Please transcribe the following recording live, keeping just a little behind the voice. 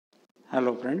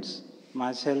Hello friends,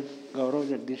 myself Gaurav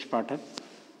Jagdish Pathak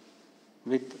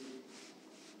with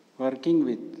working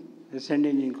with SND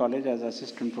Engineering College as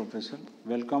assistant professor.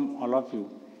 Welcome all of you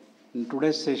in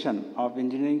today's session of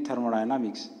Engineering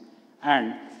Thermodynamics,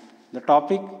 and the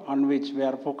topic on which we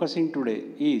are focusing today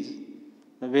is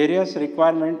the various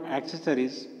requirement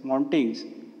accessories, mountings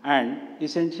and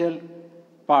essential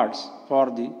parts for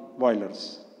the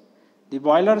boilers. The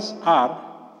boilers are,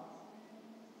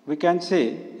 we can say,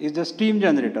 is the steam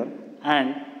generator,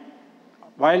 and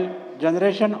while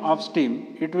generation of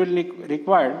steam it will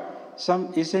require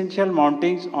some essential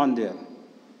mountings on there.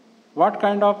 What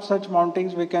kind of such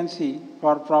mountings we can see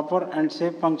for proper and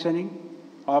safe functioning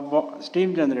of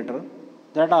steam generator?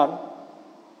 That are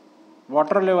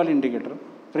water level indicator,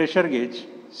 pressure gauge,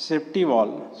 safety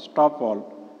valve, stop valve,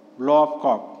 blow off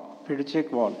cock, feed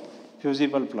check valve,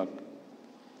 fusible plug.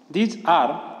 These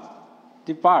are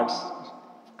the parts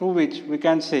to which we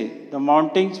can say the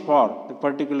mountings for the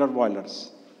particular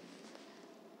boilers.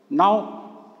 Now,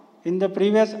 in the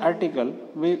previous article,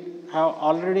 we have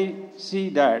already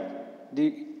seen that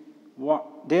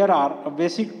there are a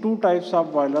basic two types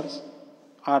of boilers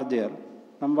are there.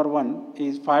 Number one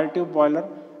is fire tube boiler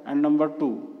and number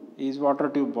two is water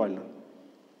tube boiler.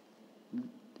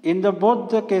 In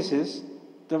both the cases,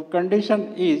 the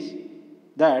condition is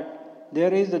that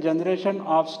there is the generation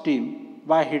of steam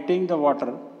by heating the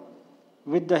water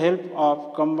with the help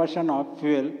of combustion of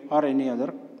fuel or any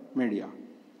other media.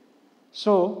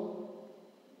 So,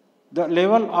 the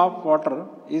level of water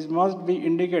must be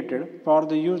indicated for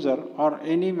the user or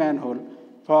any manhole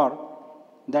for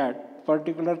that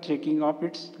particular checking of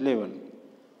its level.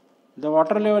 The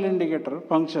water level indicator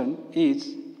function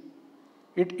is,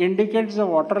 it indicates the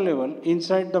water level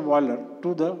inside the boiler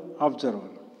to the observer.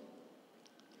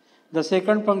 The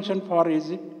second function for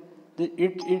is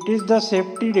it is the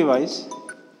safety device.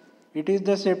 It is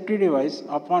the safety device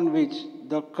upon which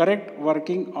the correct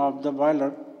working of the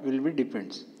boiler will be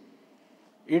depends.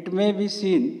 It may be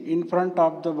seen in front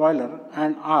of the boiler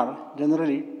and are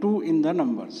generally two in the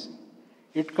numbers.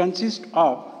 It consists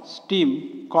of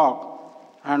steam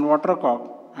cock and water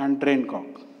cock and drain cock.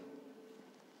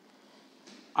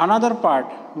 Another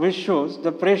part which shows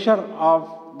the pressure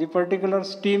of the particular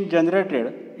steam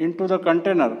generated into the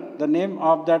container, the name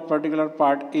of that particular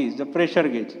part is the pressure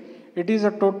gauge. It is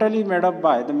totally made up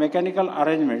by the mechanical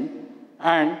arrangement,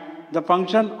 and the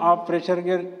function of pressure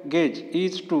gauge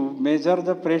is to measure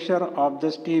the pressure of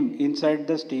the steam inside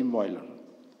the steam boiler.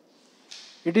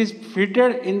 It is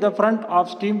fitted in the front of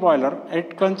steam boiler.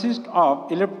 It consists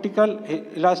of elliptical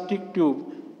elastic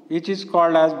tube which is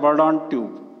called as Bourdon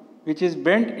tube, which is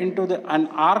bent into an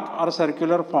arc or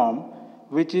circular form,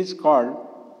 which is called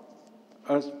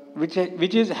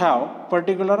which is have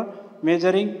particular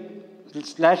measuring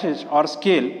slashes or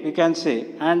scale, we can say,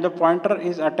 and the pointer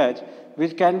is attached,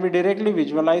 which can be directly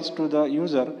visualized to the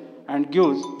user and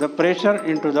gives the pressure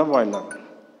into the boiler.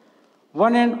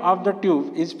 One end of the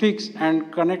tube is fixed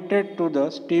and connected to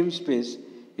the steam space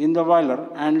in the boiler,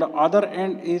 and the other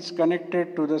end is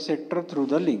connected to the sector through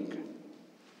the link.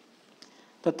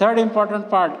 The third important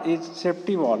part is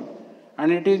safety valve,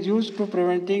 and it is used to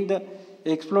preventing the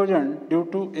explosion due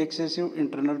to excessive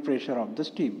internal pressure of the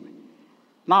steam.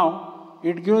 Now,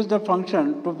 it gives the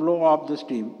function to blow off the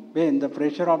steam when the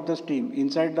pressure of the steam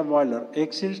inside the boiler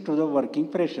exceeds to the working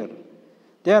pressure.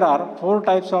 There are four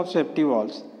types of safety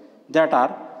valves, that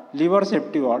are lever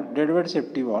safety valve, deadweight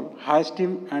safety valve, high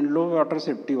steam and low water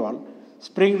safety valve,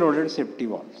 spring loaded safety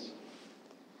valves.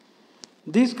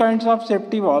 These kinds of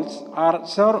safety valves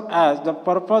serve as the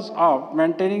purpose of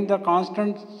maintaining the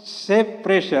constant safe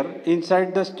pressure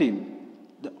inside the steam.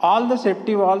 All the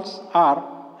safety valves are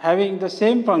having the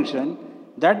same function,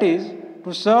 that is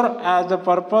to serve as the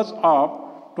purpose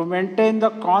of to maintain the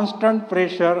constant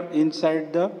pressure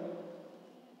inside the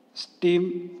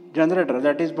steam generator,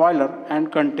 that is boiler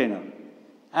and container.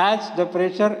 As the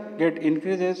pressure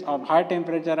increases of high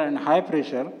temperature and high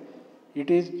pressure, if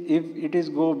it is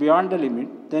go beyond the limit,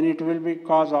 then it will be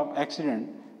cause of accident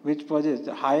which poses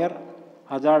higher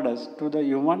hazardous to the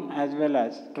human as well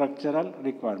as structural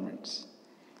requirements.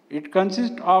 It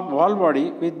consists of valve body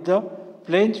with the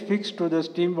flange fixed to the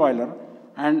steam boiler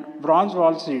and bronze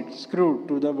valve seat screwed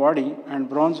to the body, and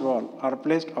bronze valve are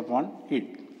placed upon it.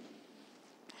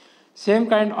 Same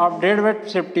kind of deadweight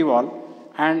safety valve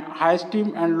and high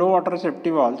steam and low water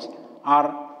safety valves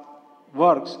are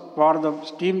works for the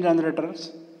steam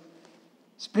generators.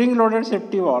 Spring loaded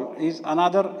safety valve is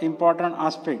another important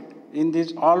aspect in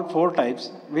these all four types,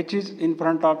 which is in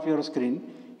front of your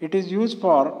screen. It is used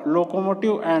for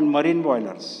locomotive and marine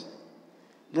boilers.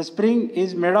 The spring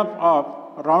is made up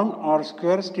of round or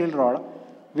square steel rod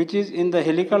which is in the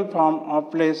helical form or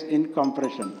placed in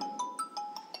compression.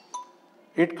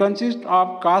 It consists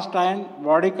of cast iron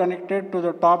body connected to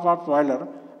the top of boiler,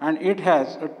 and it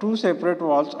has two separate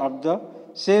walls of the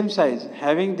same size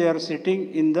having their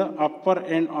sitting in the upper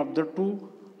end of the two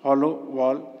hollow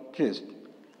wall chests.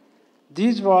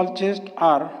 These wall chests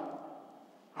are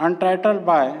untitled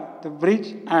by the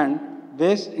bridge and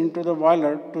base into the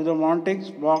boiler to the mounting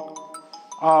block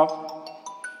of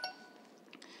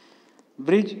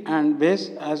bridge and base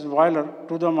as boiler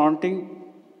to the mounting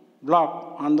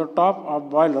block on the top of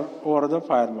boiler over the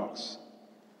firebox.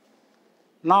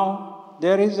 Now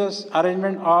there is this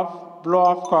arrangement of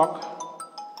blow-off cock,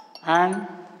 and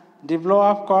the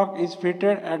blow-off cock is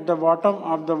fitted at the bottom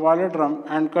of the boiler drum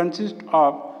and consists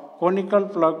of conical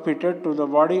plug fitted to the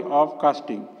body of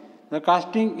casting. The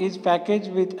casting is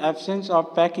packaged with absence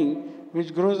of packing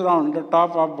which grows around the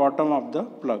top of bottom of the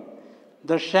plug.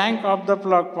 The shank of the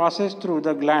plug passes through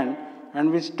the gland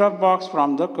and with stub box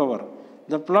from the cover.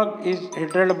 The plug is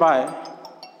held by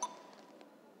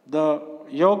the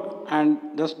yoke and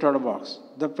the stud box.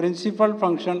 The principal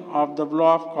function of the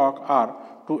blow-off cock are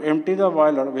to empty the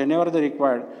boiler whenever they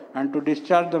required and to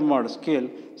discharge the mud scale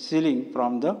sealing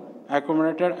from the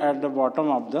accumulated at the bottom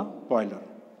of the boiler.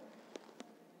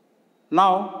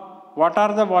 Now, what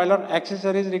are the boiler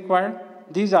accessories required?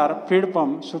 These are feed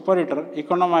pump, superheater,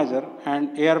 economizer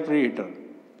and air preheater.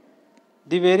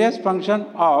 The various functions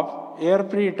of air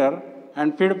preheater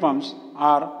and feed pumps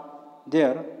are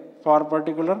there for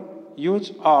particular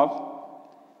use of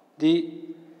the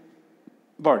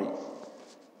body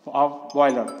of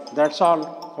boiler. That's all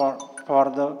for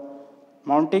the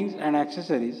mountings and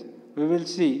accessories. We will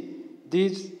see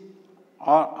these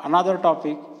or another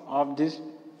topic of this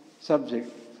subject.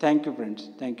 Thank you friends.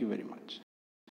 Thank you very much.